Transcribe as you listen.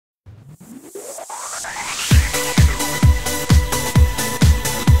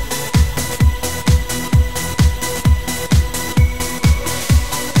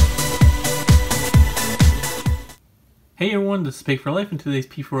Hey everyone, this is P4L. In today's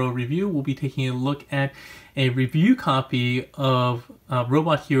P4L review, we'll be taking a look at a review copy of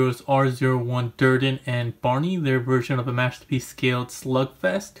Robot Heroes R-01 Durden and Barney, their version of a Masterpiece scaled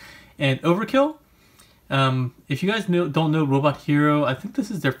Slugfest and Overkill. If you guys don't know Robot Hero, I think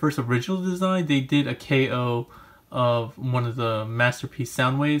this is their first original design. They did a KO of one of the Masterpiece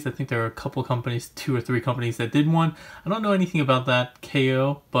Soundwaves. I think there are a couple companies, 2 or 3 companies that did one. I don't know anything about that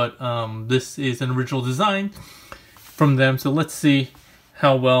KO, but this is an original design from them, so let's see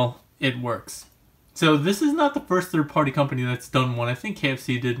how well it works. So this is not the first third-party company that's done one. I think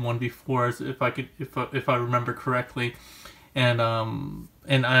KFC did one before, if I remember correctly, and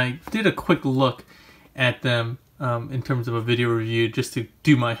I did a quick look at them in terms of a video review just to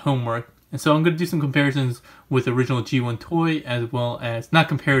do my homework. And so I'm going to do some comparisons with the original G1 toy, as well as, not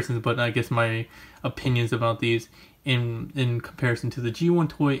comparisons, but I guess my opinions about these in comparison to the G1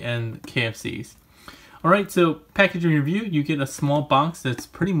 toy and KFC's. Alright, so packaging review, you get a small box that's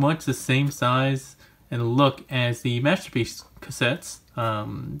pretty much the same size and look as the Masterpiece cassettes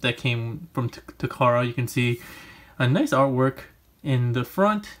that came from Takara. You can see a nice artwork in the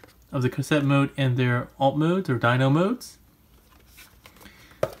front of the cassette mode and their alt modes or dyno modes.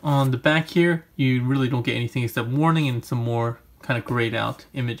 On the back here, you really don't get anything except warning and some more kind of grayed out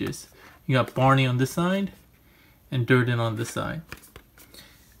images. You got Barney on this side and Durden on this side.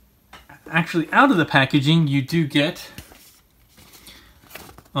 Actually, out of the packaging, you do get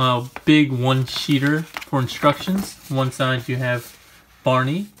a big one-sheeter for instructions. One side you have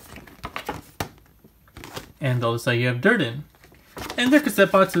Barney, and the other side you have Durden. And they're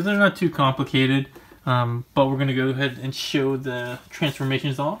cassette bots, so they're not too complicated. But we're going to go ahead and show the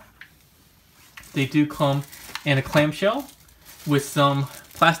transformations off. They do come in a clamshell with some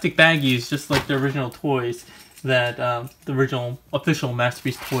plastic baggies, just like the original toys, that the original official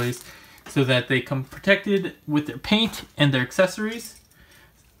Masterpiece toys, so that they come protected with their paint and their accessories.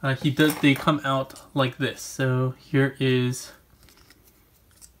 They come out like this. So here is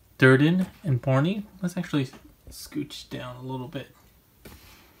Durden and Barney. Let's actually scooch down a little bit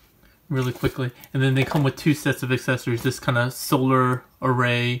really quickly. And then they come with 2 sets of accessories. This kind of solar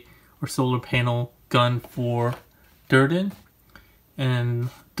array or solar panel gun for Durden, and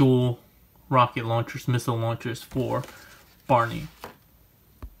dual rocket launchers, missile launchers for Barney.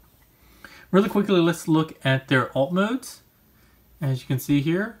 Really quickly, let's look at their alt modes. As you can see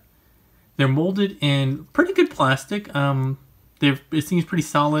here, they're molded in pretty good plastic. It seems pretty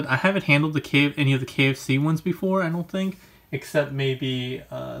solid. I haven't handled any of the KFC ones before, I don't think, except maybe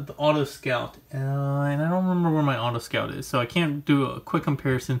the Auto Scout. And I don't remember where my Auto Scout is, so I can't do a quick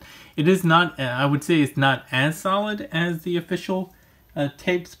comparison. It is not, I would say it's not as solid as the official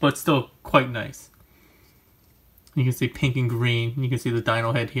tapes, but still quite nice. You can see pink and green. You can see the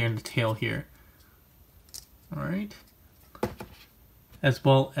dino head here and the tail here. Alright. As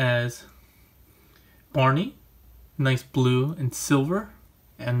well as Barney. Nice blue and silver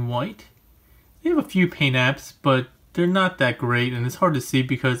and white. They have a few paint apps, but they're not that great, and it's hard to see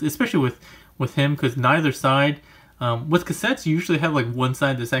because, especially with him, because neither side, with cassettes you usually have like one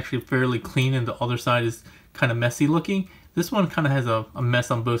side that's actually fairly clean and the other side is kind of messy looking. This one kind of has a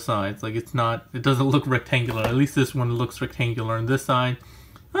mess on both sides. Like it doesn't look rectangular. At least this one looks rectangular on this side.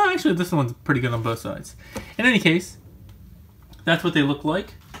 Oh, actually this one's pretty good on both sides. In any case, that's what they look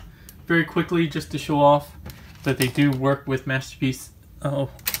like. Very quickly, just to show off that they do work with Masterpiece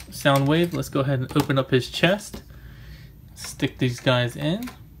Soundwave. Let's go ahead and open up his chest. Stick these guys in.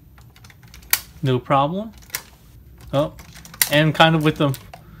 No problem. Oh, and kind of with the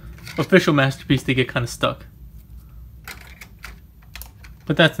official Masterpiece, they get kind of stuck.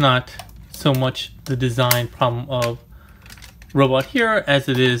 But that's not so much the design problem of Robot Hero as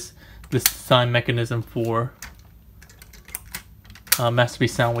it is this design mechanism for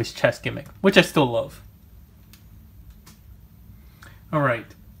Masterpiece Soundwave's chest gimmick, which I still love. Alright,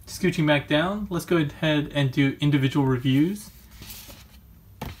 scooching back down, let's go ahead and do individual reviews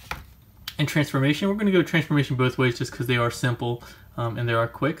and transformation. We're going to go transformation both ways just because they are simple and they are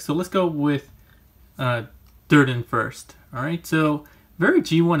quick. So let's go with Durden first. Alright, so very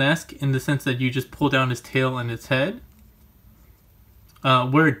G1-esque in the sense that you just pull down his tail and his head.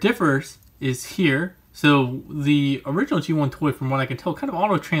 Where it differs is here. So the original G1 toy, from what I can tell, kind of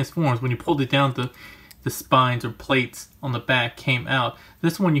auto-transforms. When you pulled it down, the spines or plates on the back came out.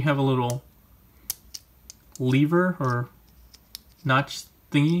 This one you have a little lever or notch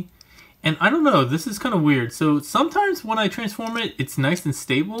thingy. And I don't know, this is kind of weird. So sometimes when I transform it, it's nice and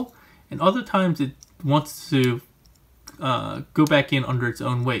stable. And other times it wants to go back in under its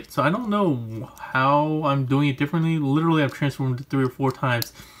own weight. So I don't know how I'm doing it differently. Literally, I've transformed it 3 or 4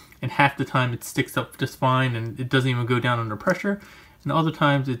 times and half the time it sticks up just fine and it doesn't even go down under pressure, and other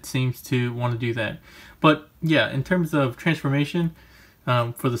times it seems to want to do that. But yeah, in terms of transformation,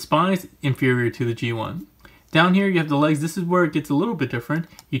 for the spines, inferior to the G1. Down here you have the legs. This is where it gets a little bit different.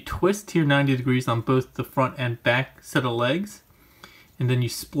 You twist here 90 degrees on both the front and back set of legs, and then you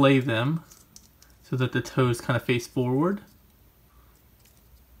splay them so that the toes kind of face forward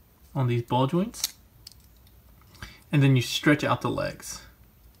on these ball joints. And then you stretch out the legs.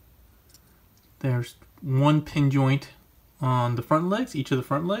 There's one pin joint on the front legs, each of the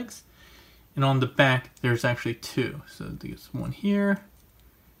front legs, and on the back there's actually two. So there's one here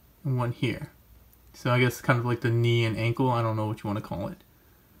and one here. So I guess kind of like the knee and ankle, I don't know what you want to call it.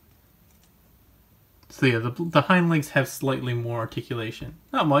 So yeah, the hind legs have slightly more articulation.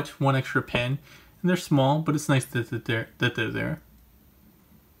 Not much, one extra pin, and they're small, but it's nice that they're there.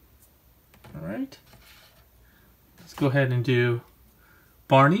 Alright. Let's go ahead and do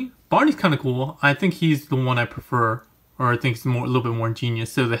Barney. Barney's kind of cool. I think he's the one I prefer, or I think he's a little bit more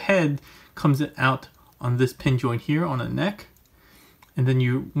ingenious. So the head comes out on this pin joint here on the neck, and then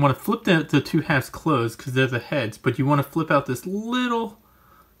you want to flip the two halves closed because they're the heads, but you want to flip out this little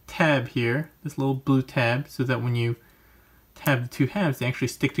tab here, this little blue tab, so that when you tab the two halves, they actually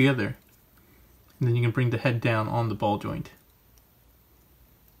stick together. And then you can bring the head down on the ball joint.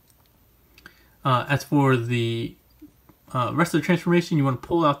 As for the rest of the transformation, you want to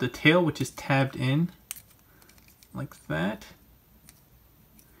pull out the tail, which is tabbed in like that.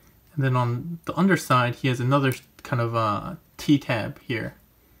 And then on the underside, he has another kind of T-tab here.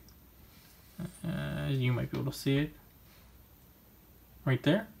 You might be able to see it right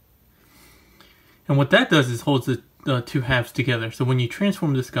there. And what that does is holds the two halves together. So when you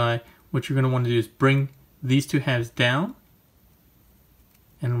transform this guy, what you're going to want to do is bring these two halves down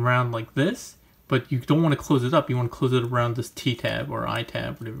and around like this. But you don't want to close it up. You want to close it around this T-tab or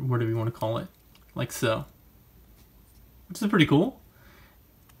I-tab, whatever you want to call it, like so. Which is pretty cool.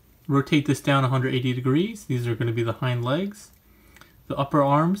 Rotate this down 180 degrees. These are going to be the hind legs. The upper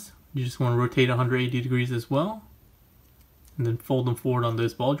arms, you just want to rotate 180 degrees as well. And then fold them forward on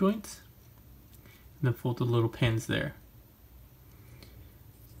those ball joints. And then fold the little pins there.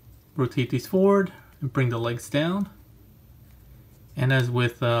 Rotate these forward and bring the legs down. And as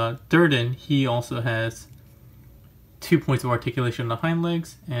with Durden, he also has 2 points of articulation on the hind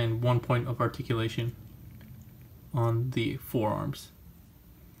legs and 1 point of articulation on the forearms.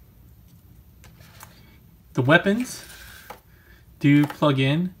 The weapons do plug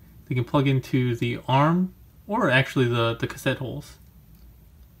in. They can plug into the arm or actually the cassette holes.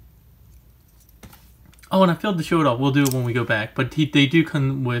 Oh, and I failed to show it off. We'll do it when we go back. But they do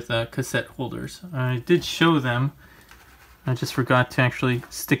come with cassette holders. I did show them. I just forgot to actually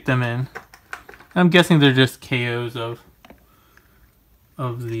stick them in. I'm guessing they're just KOs of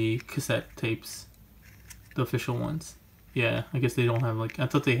the cassette tapes, the official ones. Yeah, I guess they don't have like, I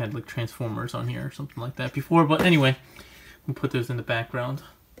thought they had like Transformers on here or something like that before, but anyway, we'll put those in the background.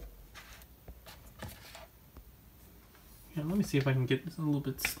 Yeah, let me see if I can get a little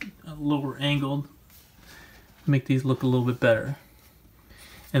bit lower angled, make these look a little bit better.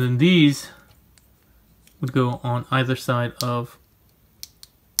 And then these would go on either side of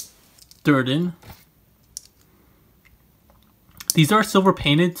Durden. These are silver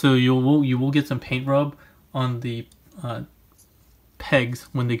painted, so you will get some paint rub on the pegs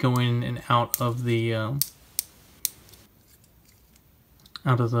when they go in and out of the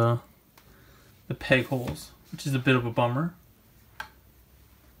peg holes, which is a bit of a bummer.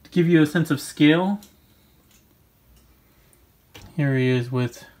 To give you a sense of scale, here he is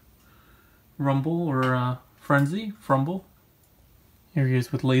with Rumble or Frenzy, Frumble. Here he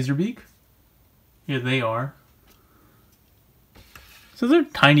is with Laserbeak. Here they are. So they're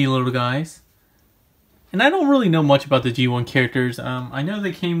tiny little guys. And I don't really know much about the G1 characters. I know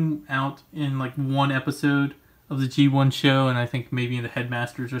they came out in like one episode of the G1 show, and I think maybe in the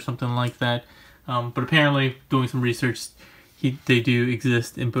Headmasters or something like that. But apparently, doing some research, they do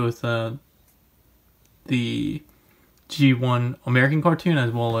exist in both the G1 American cartoon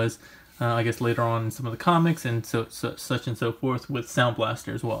as well as I guess later on in some of the comics and such and so forth with Sound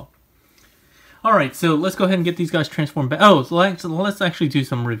Blaster as well. Alright, so let's go ahead and get these guys transformed back. Oh, so let's actually do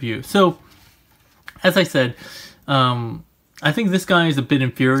some review. So, as I said, I think this guy is a bit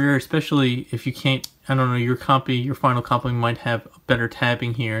inferior, especially if you can't, I don't know, your final copy might have better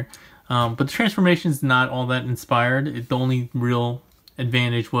tabbing here. But the transformation is not all that inspired. The only real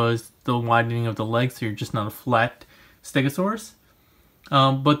advantage was the widening of the legs, so you're just not a flat Stegosaurus.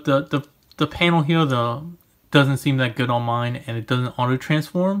 But the panel here doesn't seem that good on mine, and it doesn't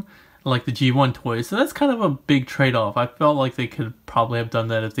auto-transform. like the G1 toy. So that's kind of a big trade-off. I felt like they could probably have done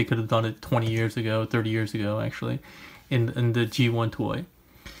that if they could have done it 20 years ago, 30 years ago, actually, in the G1 toy.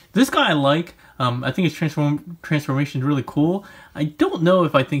 This guy I like. I think his transformation is really cool. I don't know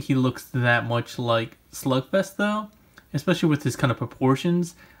if I think he looks that much like Slugfest, though, especially with his kind of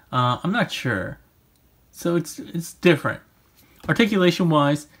proportions. I'm not sure. So it's different.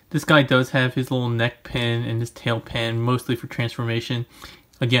 Articulation-wise, this guy does have his little neck pin and his tail pin, mostly for transformation.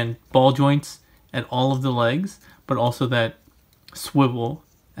 Again, ball joints at all of the legs, but also that swivel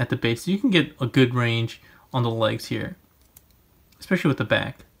at the base. So you can get a good range on the legs here, especially with the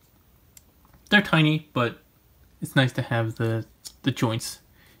back. They're tiny, but it's nice to have the joints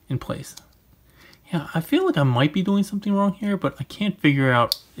in place. Yeah, I feel like I might be doing something wrong here, but I can't figure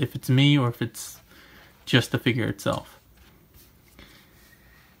out if it's me or if it's just the figure itself.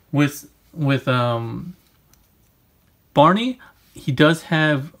 With Barney, he does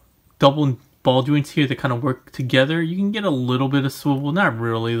have double ball joints here that kind of work together. You can get a little bit of swivel, not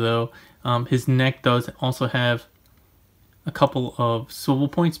really though. His neck does also have a couple of swivel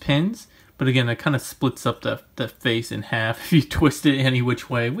points pins, but again, it kind of splits up the face in half if you twist it any which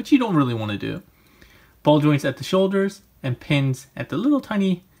way, which you don't really want to do. Ball joints at the shoulders and pins at the little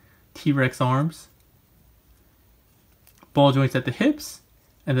tiny T-Rex arms. Ball joints at the hips,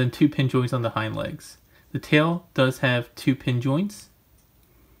 and then 2 pin joints on the hind legs. The tail does have 2 pin joints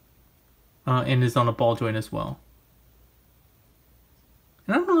and is on a ball joint as well.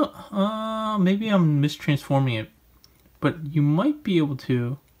 And I don't know, maybe I'm mistransforming it, but you might be able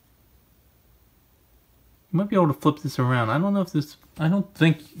to flip this around. I don't know if this, I don't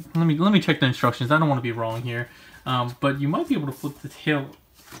think, let me check the instructions. I don't want to be wrong here. But you might be able to flip the tail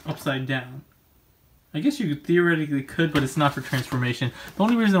upside down. I guess you theoretically could, but it's not for transformation. The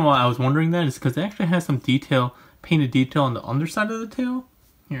only reason why I was wondering that is because it actually has some detail, painted detail on the underside of the tail.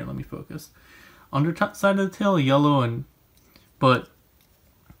 Here, let me focus. Underside of the tail, yellow, but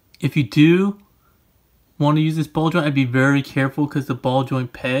if you do want to use this ball joint, I'd be very careful because the ball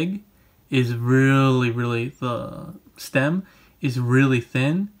joint peg is really, the stem is really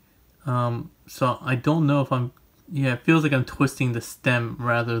thin. So I don't know if yeah, it feels like I'm twisting the stem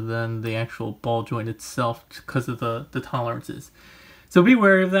rather than the actual ball joint itself because of the tolerances. So be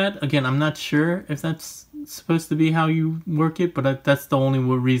wary of that. Again, I'm not sure if that's supposed to be how you work it, but that's the only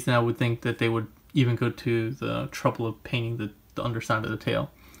reason I would think that they would even go to the trouble of painting the underside of the tail.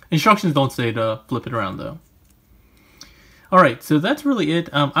 Instructions don't say to flip it around though. Alright, so that's really it.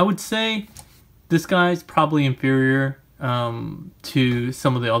 I would say this guy's probably inferior to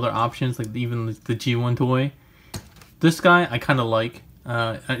some of the other options, like even the G1 toy. This guy I kind of like,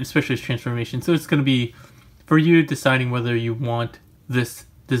 especially his transformation. So it's going to be for you deciding whether you want this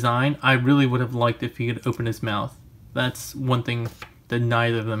design. I really would have liked if he could open his mouth. That's one thing that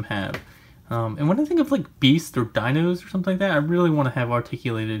neither of them have. And when I think of like beasts or dinos or something like that, I really want to have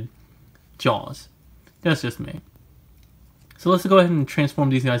articulated jaws. That's just me. So let's go ahead and transform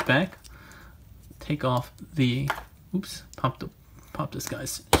these guys back. Take off the, oops, pop this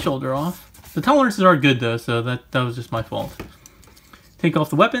guy's shoulder off. The tolerances are good though, so that was just my fault. Take off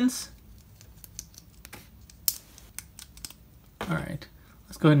the weapons. Alright,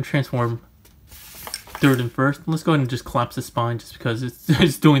 let's go ahead and transform Durden first. Let's go ahead and just collapse the spine just because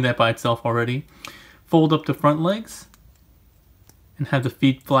it's doing that by itself already. Fold up the front legs and have the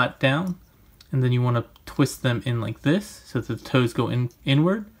feet flat down. And then you want to twist them in like this so that the toes go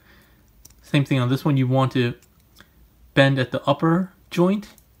inward. Same thing on this one. You want to bend at the upper joint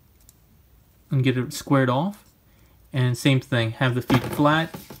and get it squared off. And same thing, have the feet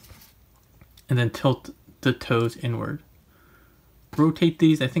flat and then tilt the toes inward. Rotate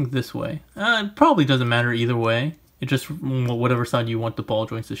these, I think this way. It probably doesn't matter either way. It just whatever side you want the ball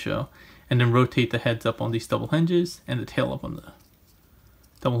joints to show. And then rotate the heads up on these double hinges and the tail up on the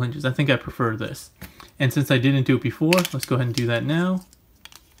double hinges. I think I prefer this. And since I didn't do it before, let's go ahead and do that now.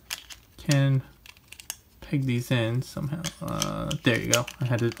 Can peg these in somehow. There you go. I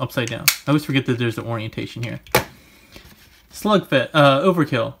had it upside down. I always forget that there's an orientation here. Slugfest,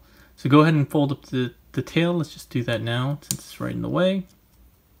 Overkill. So go ahead and fold up the tail. Let's just do that now since it's right in the way.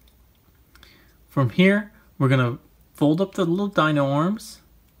 From here, we're going to fold up the little dino arms.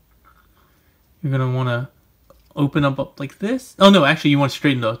 You're going to want to open up like this. Oh no, actually you want to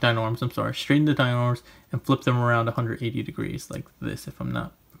straighten the dino arms. I'm sorry. Straighten the dino arms and flip them around 180 degrees like this if I'm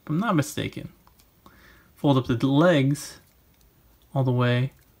not mistaken. Fold up the legs all the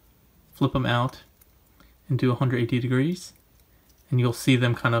way, flip them out and do 180 degrees. And you'll see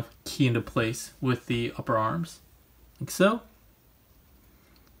them kind of key into place with the upper arms, like so.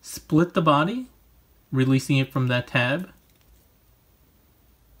 Split the body, releasing it from that tab.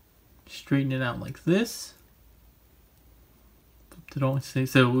 straighten it out like this. Flipped it all,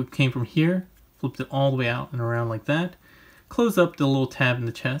 so it came from here, flipped it all the way out and around like that. Close up the little tab in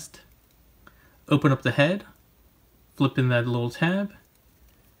the chest. Open up the head, flip in that little tab.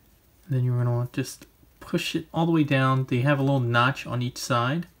 And then you're going to want to just push it all the way down. They have a little notch on each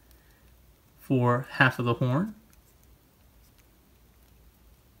side for half of the horn.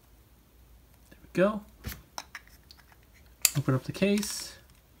 There we go. Open up the case.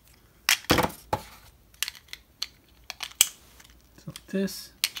 So like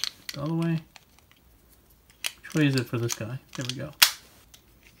this, the other way. Which way is it for this guy? There we go.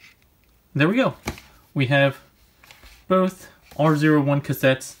 There we go. We have both R-01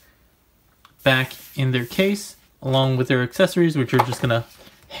 cassettes back in their case, along with their accessories, which are just gonna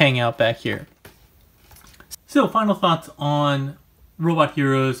hang out back here. So, final thoughts on Robot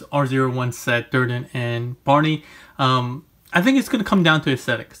Heroes R-01 set, Durden, and Barney. I think it's gonna come down to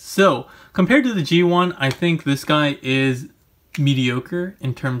aesthetics. So, compared to the G1, I think this guy is mediocre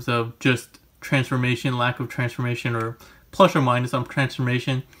in terms of just transformation, lack of transformation, or plus or minus on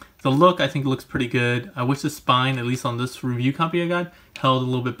transformation. The look, I think, looks pretty good. I wish the spine, at least on this review copy I got, held a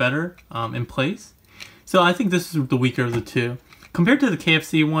little bit better in place. So I think this is the weaker of the two. Compared to the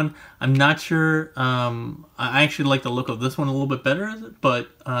KFC one, I'm not sure. I actually like the look of this one a little bit better,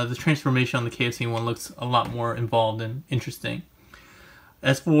 but the transformation on the KFC one looks a lot more involved and interesting.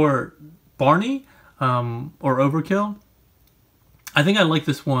 As for Barney, or Overkill, I think I like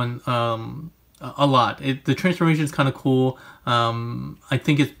this one a lot. The transformation is kind of cool. I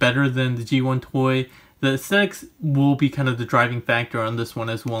think it's better than the G1 toy. The aesthetics will be kind of the driving factor on this one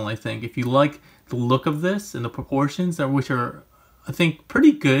as well, I think. If you like the look of this and the proportions, which are, I think,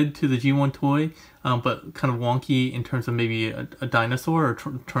 pretty good to the G1 toy, but kind of wonky in terms of maybe a dinosaur or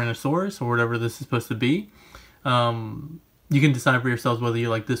Tyrannosaurus or whatever this is supposed to be, you can decide for yourselves whether you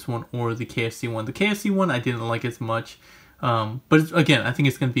like this one or the KFC one. The KFC one I didn't like as much. But again, I think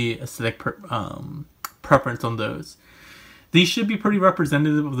it's going to be aesthetic preference on those. These should be pretty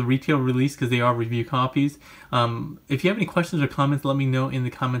representative of the retail release because they are review copies. If you have any questions or comments, let me know in the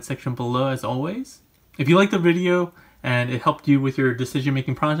comment section below as always. If you liked the video and it helped you with your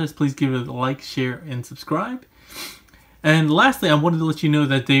decision-making process, please give it a like, share, and subscribe. And lastly, I wanted to let you know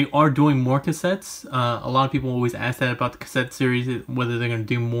that they are doing more cassettes. A lot of people always ask that about the cassette series, whether they're going to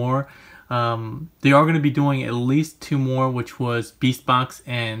do more. They are going to be doing at least 2 more, which was Beast Box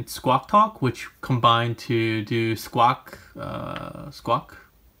and Squawk Talk, which combined to do Squawk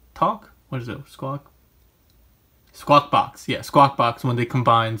Talk? What is it? Squawk Box. Yeah, Squawk Box when they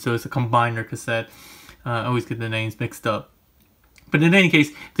combine. So it's a combiner cassette. I always get the names mixed up. But in any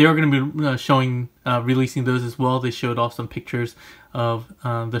case, they are going to be releasing those as well. They showed off some pictures of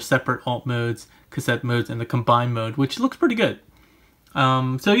the separate alt modes, cassette modes, and the combined mode, which looks pretty good.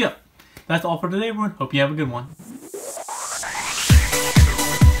 So yeah. That's all for today, everyone. Hope you have a good one.